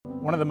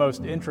One of the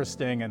most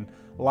interesting and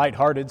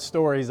lighthearted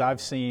stories I've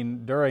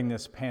seen during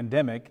this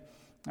pandemic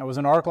was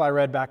an article I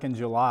read back in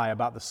July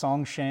about the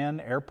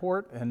Songshan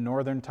Airport in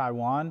northern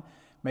Taiwan.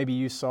 Maybe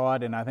you saw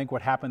it, and I think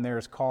what happened there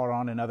is caught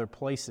on in other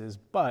places.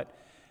 But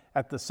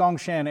at the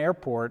Songshan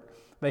Airport,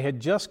 they had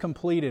just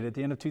completed at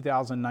the end of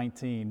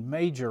 2019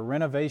 major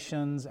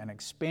renovations and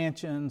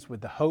expansions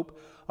with the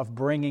hope of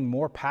bringing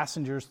more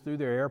passengers through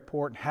their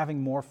airport and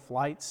having more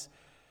flights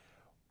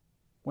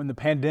when the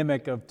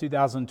pandemic of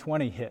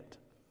 2020 hit.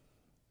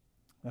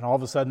 And all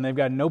of a sudden, they've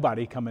got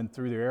nobody coming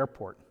through their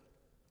airport.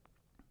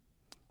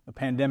 The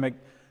pandemic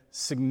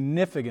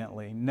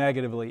significantly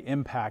negatively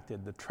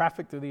impacted the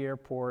traffic through the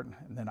airport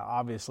and then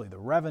obviously the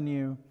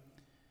revenue.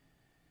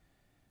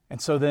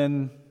 And so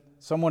then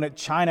someone at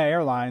China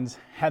Airlines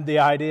had the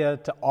idea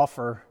to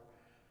offer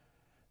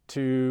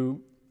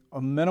to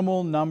a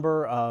minimal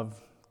number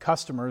of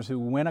customers who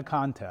win a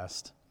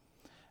contest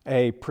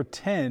a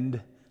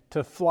pretend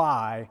to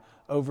fly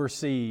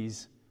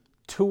overseas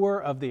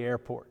tour of the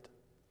airport.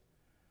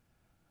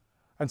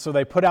 And so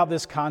they put out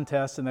this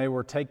contest, and they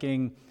were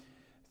taking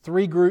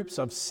 3 groups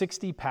of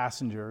 60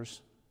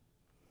 passengers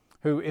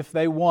who, if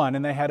they won,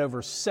 and they had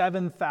over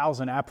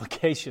 7,000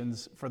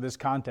 applications for this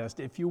contest,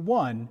 if you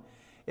won,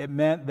 it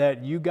meant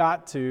that you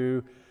got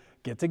to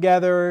get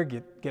together,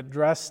 get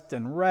dressed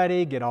and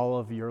ready, get all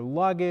of your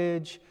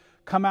luggage,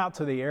 come out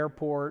to the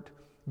airport,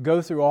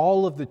 go through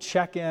all of the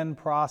check-in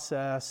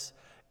process,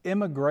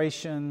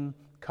 immigration,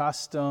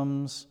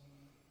 customs,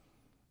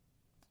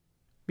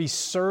 be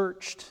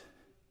searched,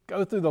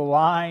 go through the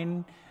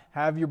line,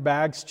 have your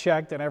bags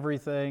checked and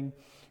everything,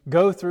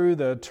 go through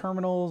the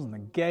terminals and the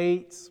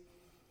gates,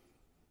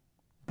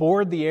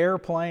 board the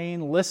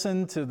airplane,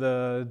 listen to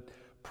the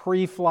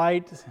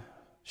pre-flight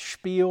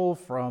spiel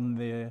from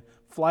the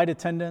flight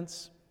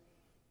attendants,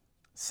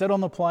 sit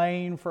on the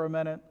plane for a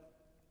minute,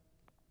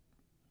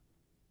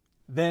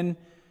 then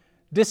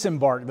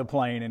disembark the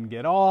plane and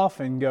get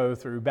off and go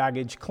through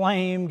baggage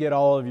claim, get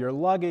all of your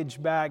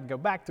luggage back, go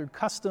back through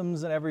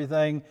customs and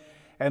everything,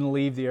 and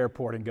leave the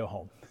airport and go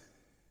home.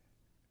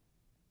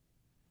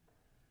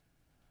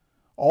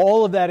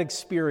 All of that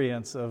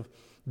experience of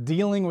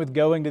dealing with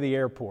going to the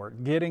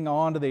airport, getting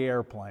onto the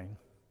airplane,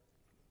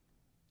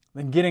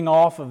 then getting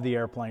off of the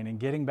airplane and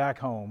getting back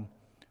home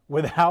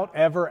without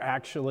ever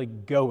actually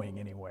going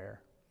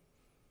anywhere.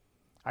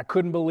 I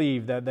couldn't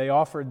believe that they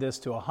offered this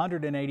to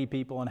 180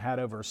 people and had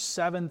over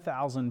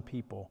 7,000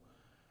 people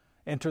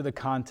enter the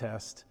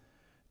contest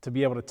to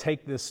be able to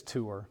take this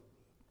tour,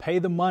 pay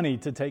the money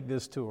to take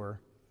this tour,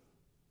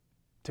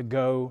 to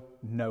go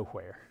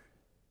nowhere.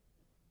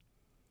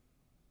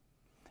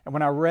 And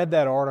when I read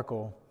that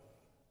article,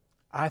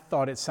 I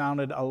thought it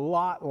sounded a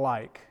lot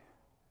like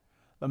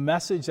the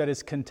message that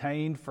is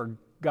contained for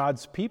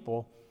God's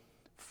people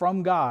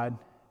from God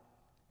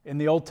in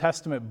the Old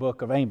Testament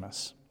book of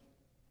Amos.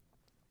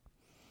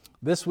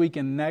 This week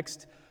and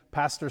next,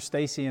 Pastor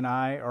Stacy and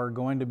I are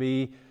going to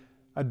be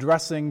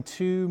addressing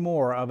 2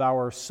 more of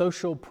our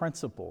social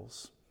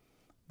principles.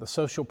 The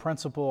social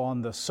principle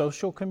on the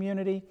social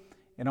community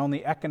and on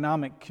the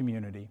economic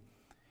community.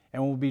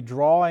 And we'll be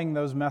drawing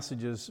those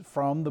messages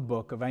from the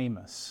book of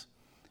Amos.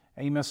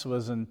 Amos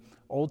was an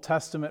Old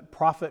Testament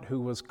prophet who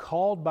was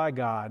called by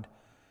God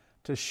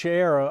to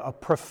share a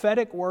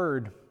prophetic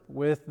word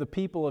with the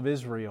people of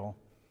Israel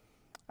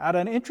at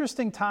an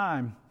interesting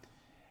time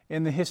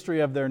in the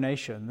history of their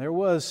nation. There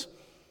was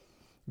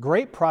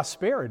great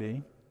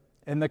prosperity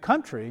in the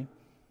country,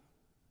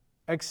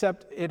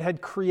 except it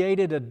had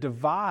created a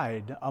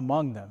divide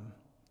among them.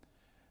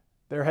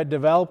 There had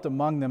developed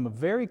among them a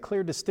very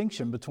clear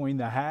distinction between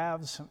the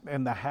haves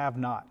and the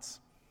have-nots.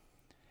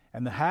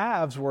 And the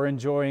haves were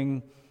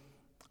enjoying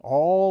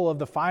all of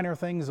the finer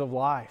things of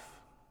life,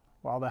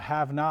 while the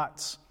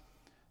have-nots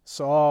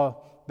saw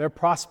their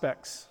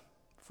prospects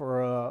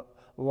for a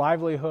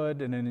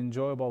livelihood and an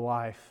enjoyable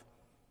life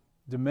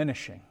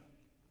diminishing.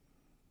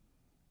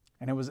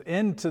 And it was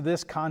into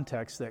this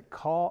context that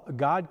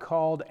God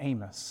called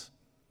Amos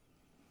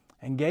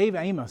and gave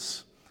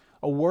Amos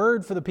a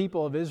word for the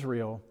people of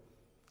Israel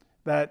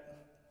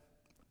that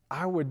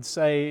I would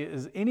say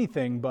is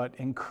anything but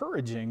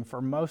encouraging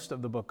for most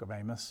of the book of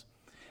Amos.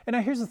 And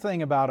now here's the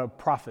thing about a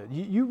prophet.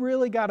 You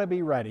really got to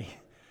be ready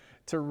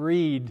to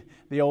read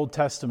the Old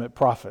Testament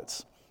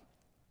prophets.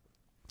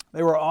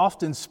 They were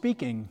often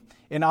speaking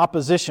in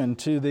opposition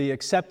to the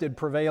accepted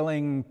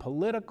prevailing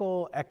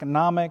political,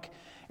 economic,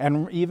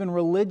 and even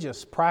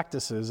religious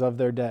practices of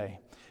their day.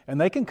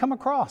 And they can come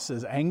across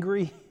as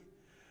angry,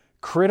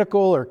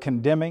 critical, or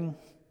condemning.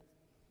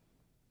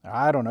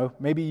 I don't know,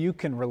 maybe you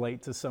can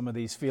relate to some of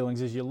these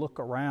feelings as you look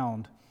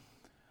around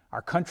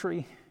our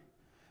country,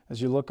 as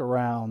you look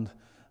around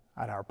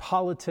at our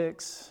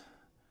politics,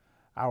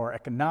 our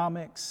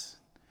economics,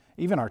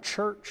 even our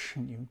church,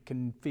 and you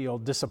can feel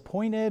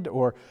disappointed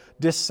or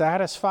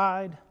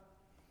dissatisfied.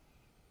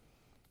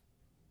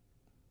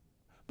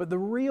 But the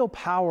real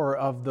power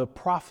of the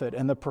prophet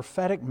and the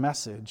prophetic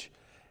message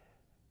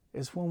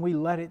is when we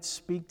let it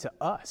speak to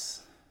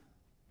us.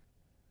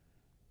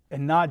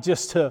 and not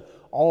just to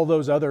all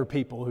those other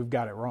people who've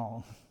got it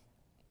wrong.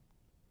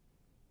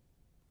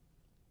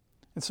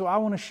 And so I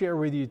want to share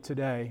with you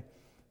today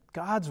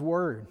God's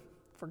Word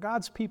for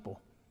God's people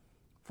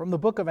from the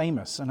book of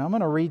Amos. And I'm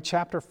going to read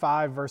chapter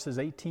 5, verses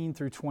 18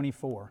 through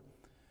 24.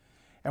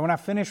 And when I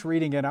finish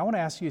reading it, I want to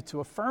ask you to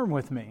affirm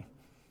with me.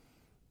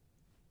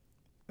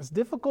 As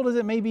difficult as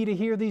it may be to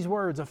hear these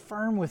words,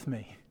 affirm with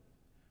me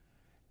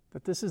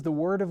that this is the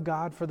Word of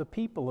God for the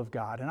people of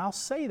God. And I'll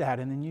say that,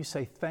 and then you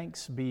say,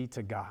 thanks be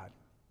to God.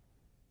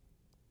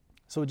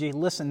 So would you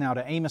listen now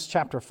to Amos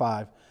chapter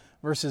 5,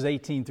 verses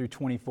 18 through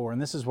 24.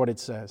 And this is what it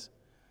says.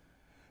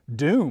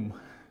 Doom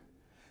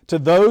to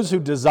those who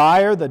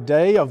desire the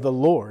day of the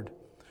Lord.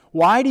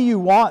 Why do you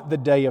want the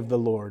day of the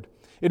Lord?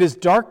 It is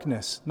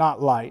darkness,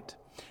 not light.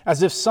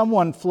 As if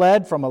someone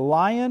fled from a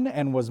lion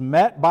and was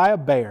met by a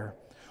bear,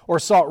 or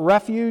sought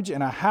refuge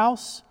in a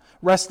house,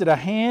 rested a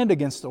hand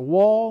against a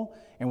wall,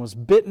 and was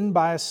bitten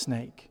by a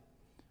snake.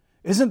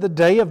 Isn't the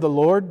day of the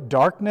Lord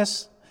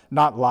darkness,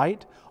 not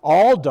light,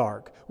 all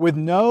dark, with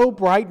no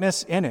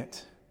brightness in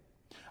it?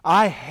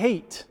 I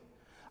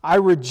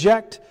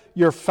reject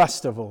your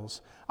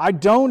festivals. I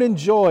don't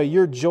enjoy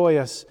your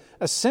joyous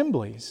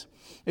assemblies.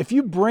 If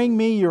you bring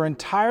me your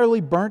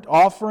entirely burnt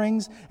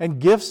offerings and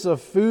gifts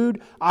of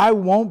food, I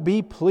won't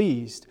be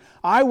pleased.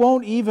 I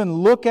won't even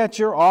look at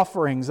your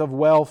offerings of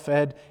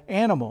well-fed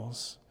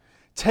animals.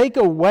 Take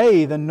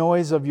away the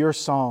noise of your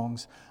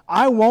songs.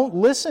 I won't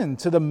listen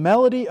to the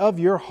melody of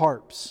your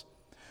harps.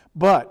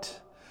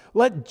 But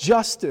let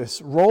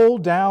justice roll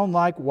down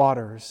like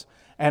waters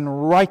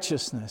and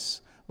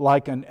righteousness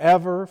like an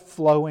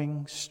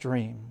ever-flowing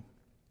stream.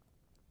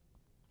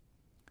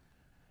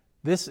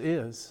 This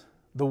is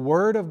the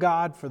Word of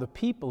God for the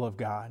people of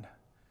God.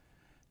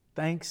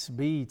 Thanks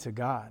be to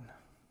God.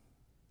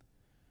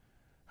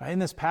 In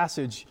this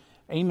passage,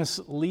 Amos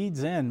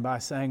leads in by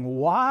saying,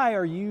 why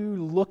are you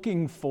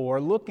looking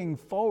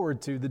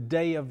forward to the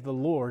day of the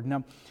Lord?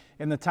 Now,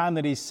 in the time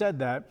that he said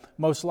that,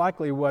 most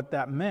likely what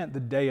that meant, the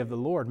day of the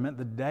Lord, meant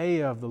the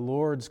day of the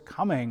Lord's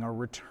coming or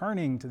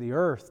returning to the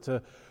earth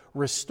to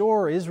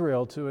restore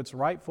Israel to its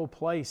rightful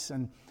place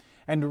and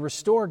to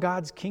restore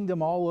God's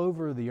kingdom all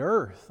over the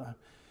earth.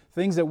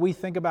 Things that we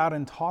think about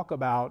and talk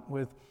about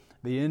with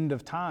the end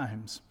of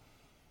times.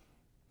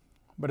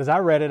 But as I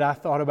read it, I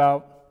thought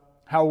about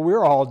how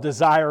we're all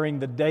desiring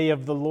the day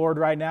of the Lord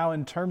right now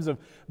in terms of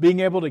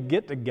being able to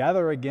get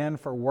together again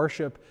for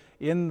worship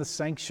in the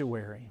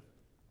sanctuary.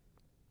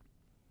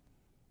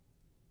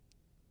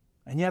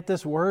 And yet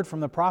this word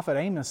from the prophet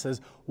Amos says,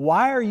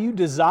 why are you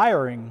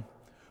desiring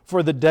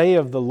for the day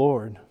of the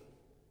Lord?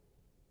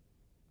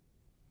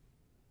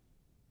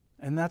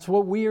 And that's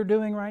what we are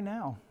doing right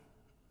now.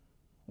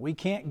 We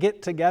can't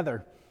get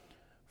together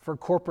for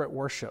corporate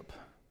worship.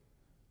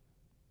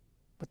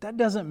 But that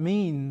doesn't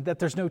mean that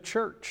there's no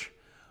church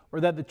or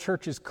that the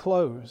church is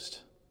closed.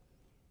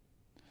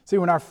 See,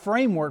 when our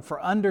framework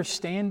for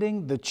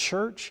understanding the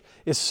church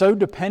is so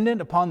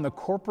dependent upon the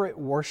corporate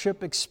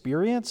worship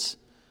experience,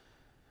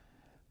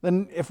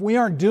 then if we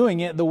aren't doing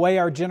it the way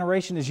our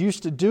generation is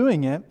used to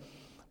doing it,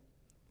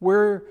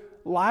 we're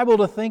liable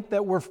to think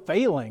that we're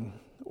failing,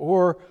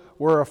 or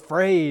we're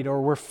afraid,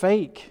 or we're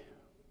fake.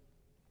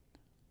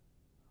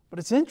 But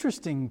it's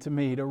interesting to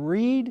me to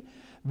read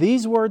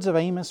these words of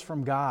Amos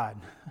from God,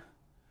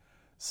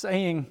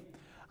 saying,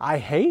 I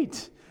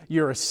hate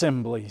your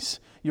assemblies,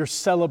 your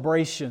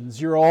celebrations,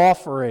 your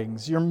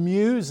offerings, your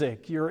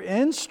music, your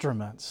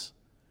instruments.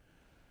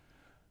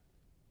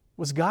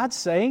 Was God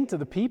saying to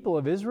the people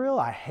of Israel,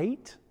 I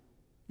hate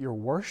your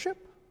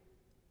worship?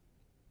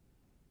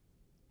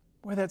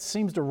 Boy, that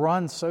seems to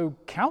run so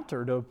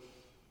counter to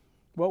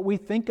what we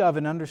think of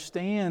and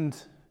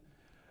understand,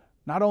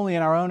 not only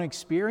in our own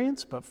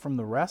experience, but from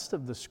the rest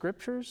of the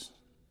Scriptures,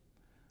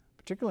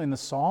 particularly in the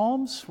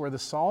Psalms, where the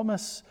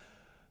psalmist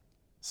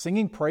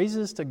singing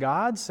praises to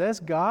God says,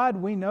 God,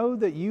 we know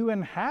that you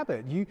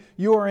inhabit,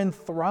 you are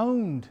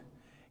enthroned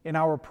in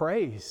our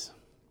praise.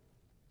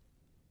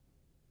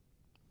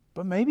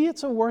 But maybe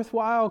it's a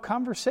worthwhile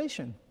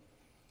conversation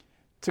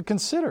to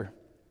consider,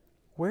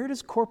 where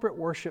does corporate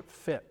worship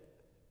fit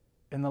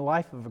in the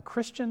life of a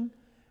Christian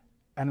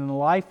and in the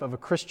life of a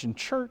Christian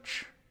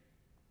church?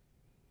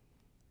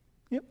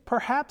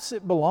 Perhaps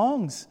it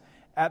belongs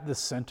at the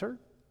center.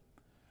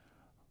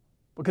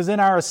 Because in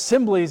our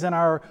assemblies, in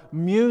our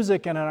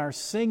music, and in our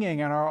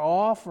singing, and our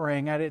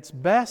offering, at its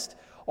best,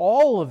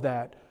 all of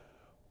that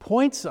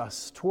points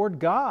us toward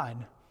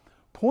God,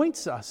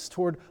 points us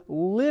toward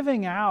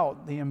living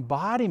out the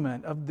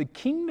embodiment of the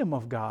kingdom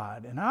of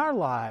God in our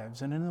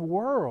lives and in the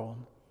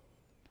world.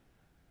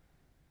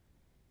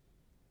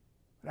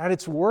 At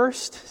its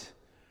worst,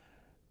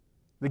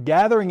 the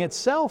gathering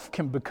itself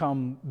can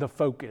become the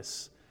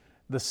focus,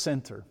 the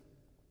center.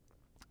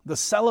 The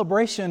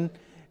celebration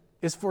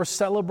is for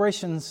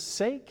celebration's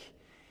sake,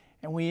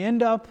 and we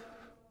end up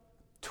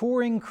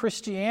touring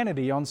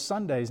Christianity on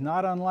Sundays,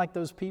 not unlike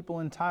those people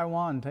in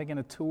Taiwan taking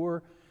a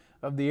tour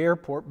of the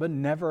airport but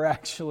never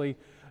actually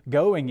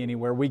going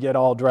anywhere. We get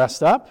all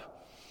dressed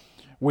up,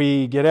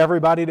 We get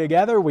everybody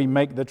together, we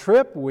make the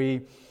trip,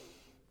 we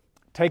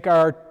take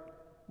our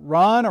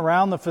run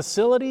around the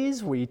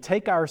facilities, we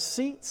take our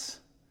seats.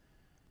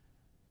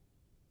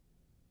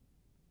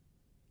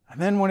 And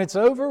then when it's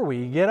over,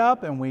 we get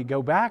up and we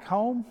go back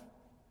home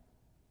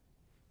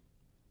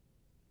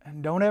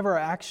and don't ever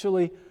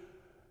actually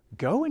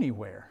go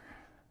anywhere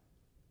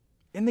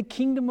in the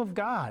kingdom of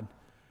God.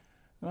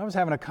 And I was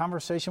having a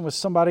conversation with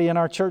somebody in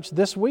our church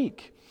this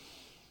week,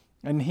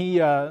 and he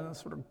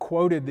sort of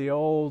quoted the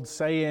old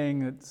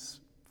saying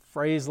that's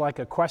phrased like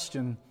a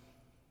question.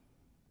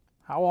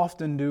 How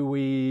often do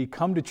we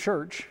come to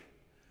church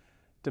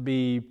to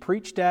be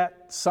preached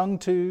at, sung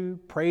to,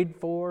 prayed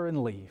for,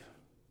 and leave?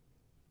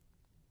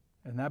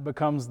 And that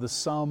becomes the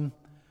sum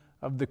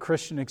of the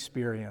Christian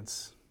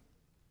experience.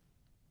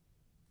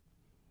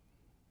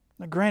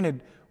 Now,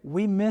 granted,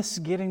 we miss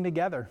getting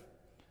together,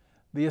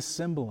 the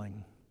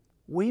assembling.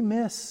 We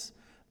miss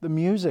the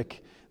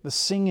music, the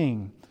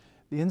singing,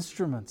 the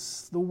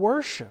instruments, the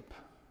worship.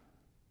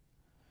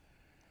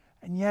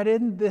 And yet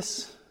in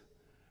this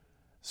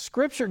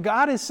Scripture,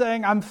 God is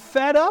saying, I'm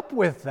fed up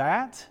with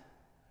that,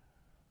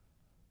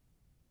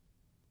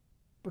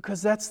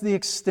 because that's the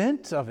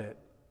extent of it.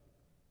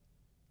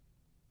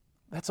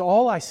 That's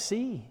all I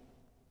see.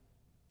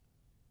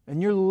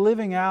 And you're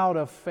living out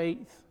of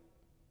faith.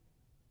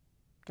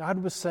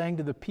 God was saying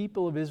to the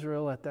people of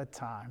Israel at that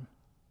time,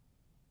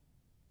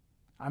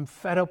 I'm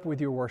fed up with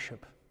your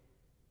worship.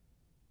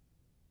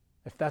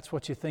 If that's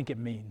what you think it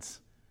means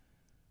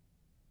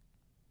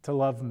to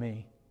love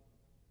me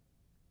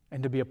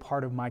and to be a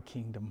part of my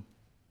kingdom.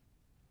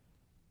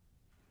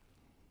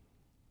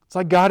 It's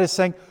like God is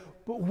saying,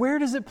 but where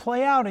does it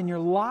play out in your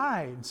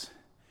lives,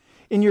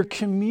 in your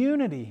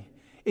community,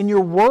 in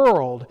your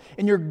world,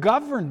 in your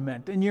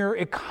government, in your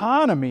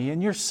economy,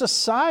 in your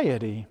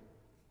society?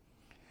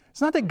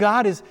 It's not that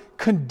God is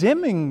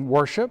condemning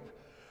worship,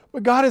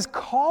 but God is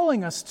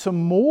calling us to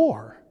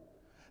more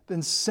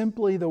than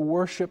simply the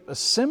worship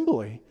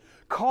assembly,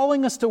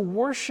 calling us to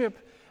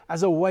worship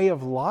as a way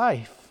of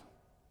life.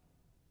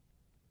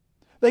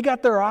 They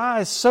got their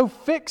eyes so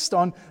fixed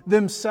on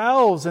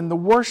themselves and the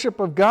worship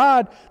of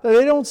God that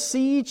they don't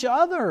see each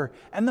other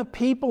and the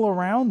people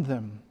around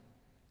them.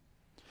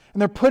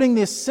 And they're putting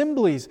the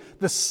assemblies,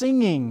 the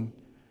singing,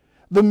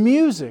 the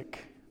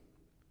music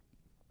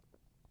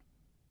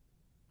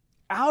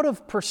out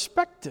of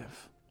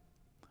perspective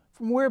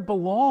from where it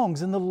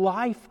belongs in the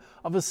life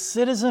of a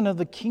citizen of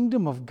the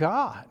kingdom of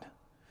God.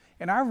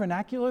 In our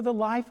vernacular, the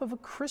life of a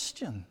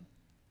Christian.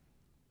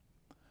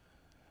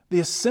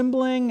 The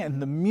assembling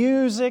and the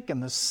music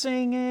and the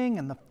singing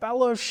and the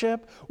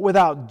fellowship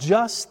without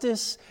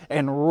justice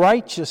and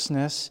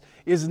righteousness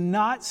is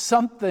not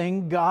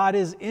something God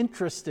is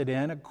interested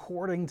in,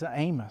 according to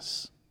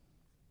Amos.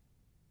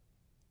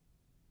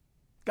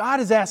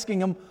 God is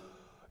asking him,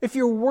 if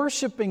you're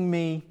worshiping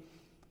me,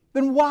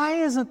 then why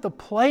isn't the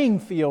playing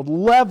field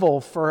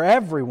level for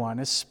everyone,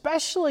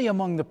 especially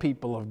among the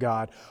people of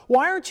God?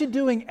 Why aren't you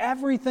doing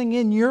everything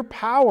in your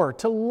power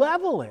to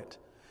level it?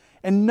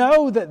 And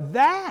know that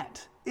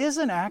that is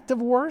an act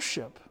of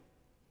worship.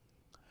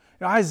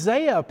 Now,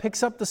 Isaiah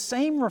picks up the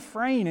same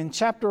refrain in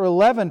chapter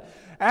 11,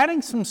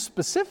 adding some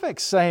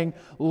specifics, saying,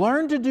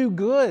 learn to do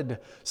good,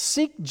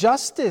 seek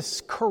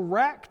justice,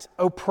 correct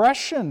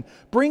oppression,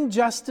 bring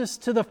justice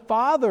to the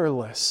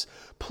fatherless,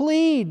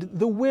 plead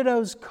the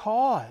widow's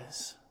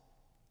cause.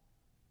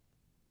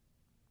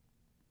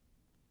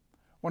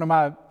 One of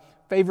my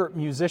favorite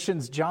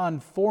musicians,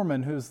 John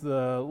Foreman, who's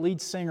the lead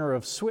singer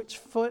of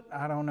Switchfoot.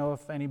 I don't know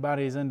if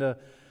anybody's into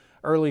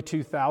early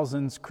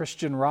 2000s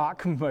Christian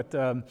rock, but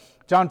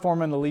John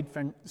Foreman, the lead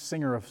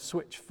singer of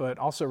Switchfoot,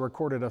 also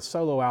recorded a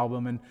solo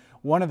album, and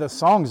one of the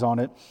songs on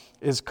it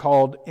is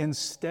called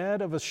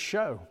Instead of a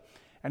Show.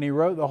 And he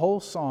wrote the whole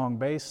song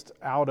based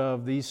out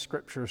of these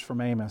scriptures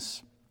from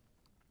Amos.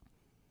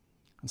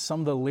 And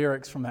some of the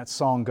lyrics from that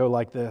song go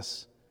like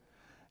this.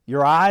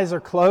 Your eyes are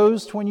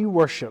closed when you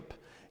worship.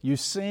 You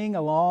sing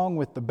along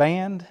with the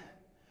band.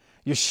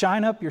 You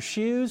shine up your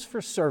shoes for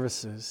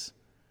services.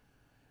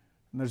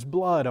 And there's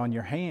blood on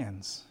your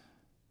hands.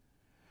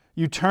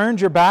 You turned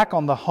your back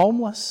on the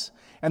homeless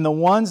and the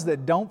ones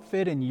that don't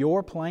fit in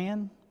your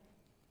plan.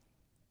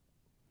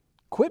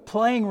 Quit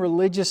playing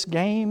religious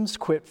games.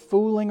 Quit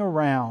fooling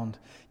around.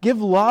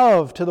 Give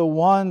love to the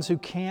ones who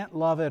can't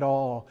love at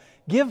all.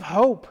 Give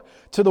hope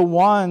to the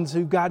ones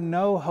who've got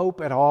no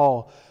hope at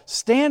all.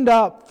 Stand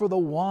up for the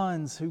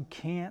ones who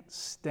can't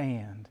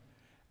stand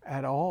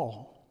at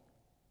all.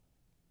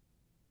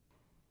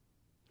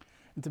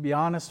 And to be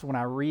honest, when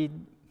I read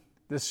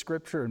this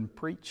scripture and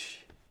preach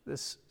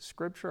this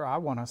scripture, I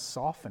want to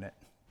soften it.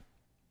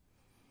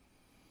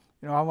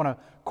 I want to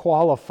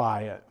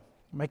qualify it,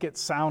 make it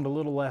sound a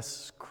little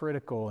less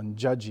critical and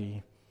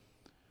judgy.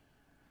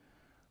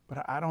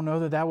 But I don't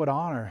know that that would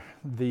honor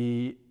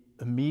the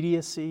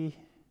immediacy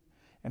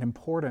and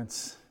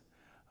importance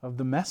of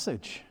the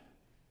message.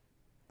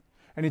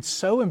 And it's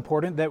so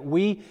important that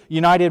we,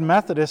 United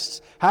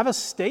Methodists, have a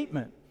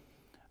statement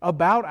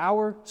about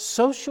our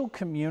social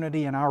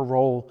community and our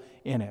role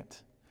in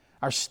it.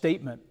 Our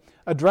statement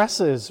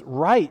addresses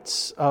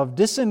rights of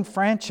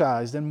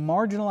disenfranchised and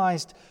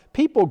marginalized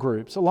people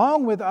groups,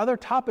 along with other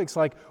topics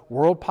like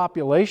world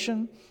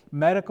population,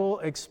 medical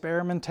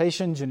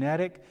experimentation,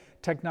 genetic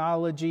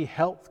technology,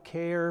 health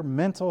care,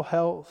 mental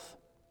health.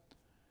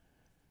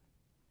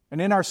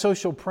 And in our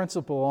social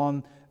principle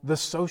on the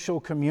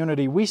social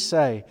community, we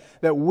say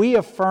that we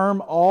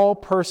affirm all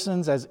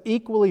persons as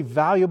equally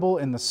valuable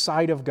in the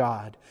sight of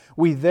God.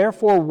 We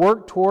therefore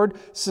work toward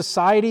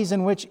societies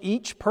in which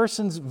each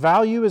person's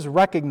value is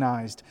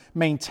recognized,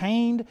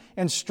 maintained,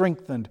 and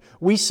strengthened.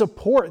 We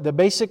support the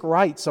basic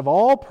rights of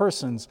all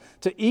persons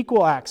to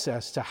equal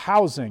access to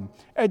housing,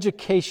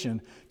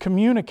 education,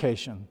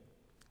 communication,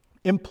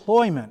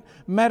 employment,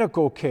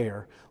 medical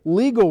care,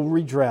 legal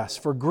redress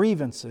for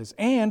grievances,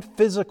 and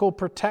physical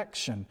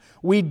protection.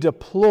 We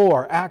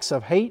deplore acts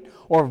of hate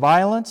or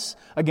violence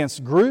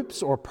against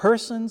groups or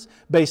persons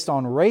based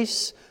on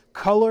race,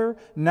 color,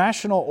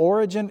 national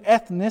origin,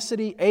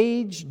 ethnicity,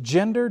 age,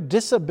 gender,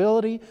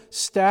 disability,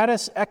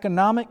 status,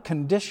 economic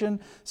condition,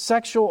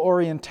 sexual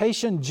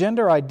orientation,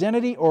 gender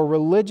identity, or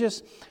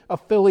religious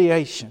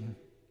affiliation.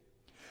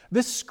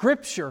 This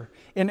scripture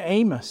in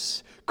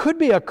Amos could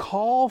be a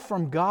call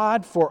from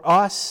God for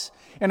us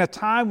in a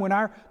time when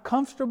our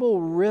comfortable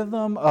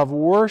rhythm of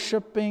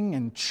worshiping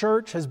in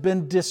church has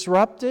been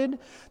disrupted,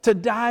 to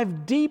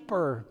dive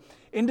deeper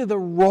into the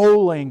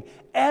rolling,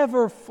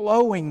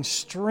 ever-flowing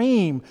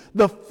stream,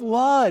 the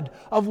flood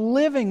of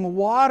living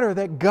water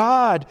that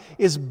God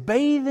is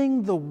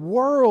bathing the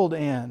world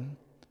in.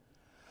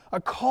 A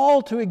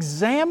call to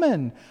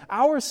examine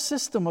our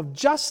system of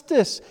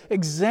justice,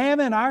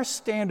 examine our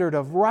standard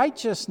of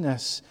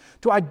righteousness,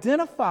 to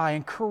identify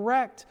and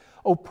correct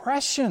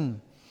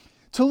oppression,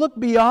 to look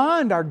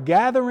beyond our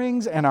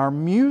gatherings and our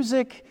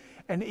music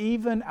and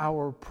even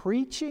our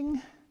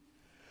preaching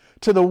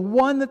to the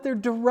one that they're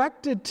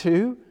directed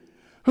to,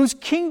 whose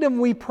kingdom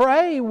we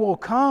pray will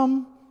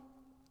come,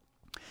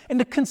 and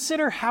to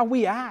consider how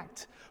we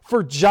act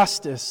for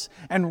justice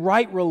and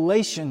right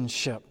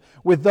relationship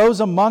with those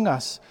among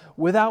us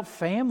without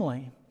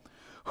family,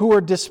 who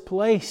are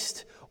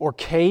displaced or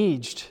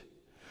caged,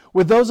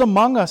 with those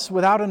among us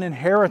without an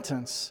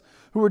inheritance,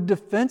 who are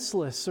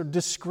defenseless or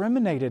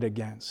discriminated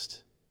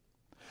against.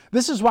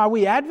 This is why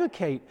we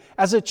advocate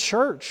as a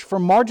church for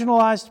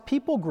marginalized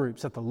people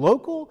groups at the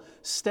local,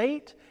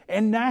 state,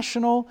 and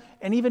national,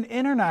 and even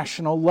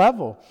international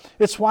level.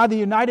 It's why the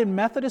United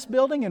Methodist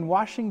Building in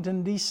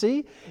Washington,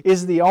 D.C.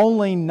 is the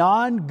only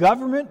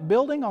non-government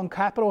building on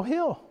Capitol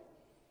Hill.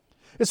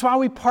 It's why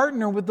we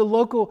partner with the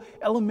local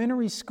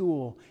elementary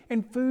school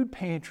and food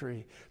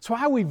pantry. It's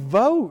why we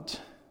vote.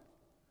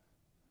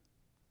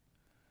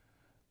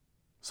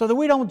 So that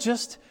we don't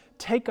just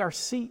take our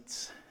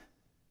seats,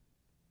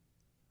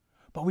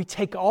 but we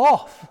take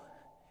off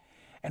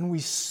and we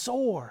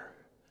soar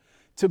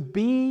to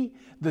be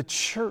the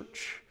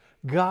church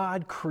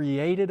God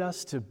created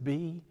us to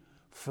be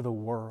for the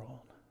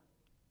world.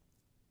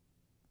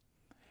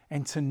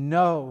 And to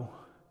know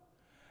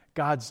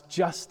God's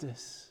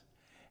justice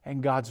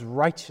and God's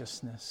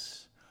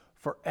righteousness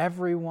for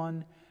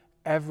everyone,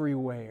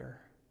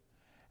 everywhere,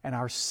 and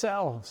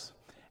ourselves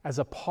as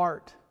a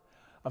part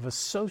of a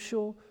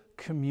social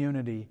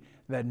community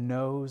that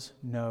knows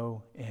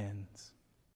no ends.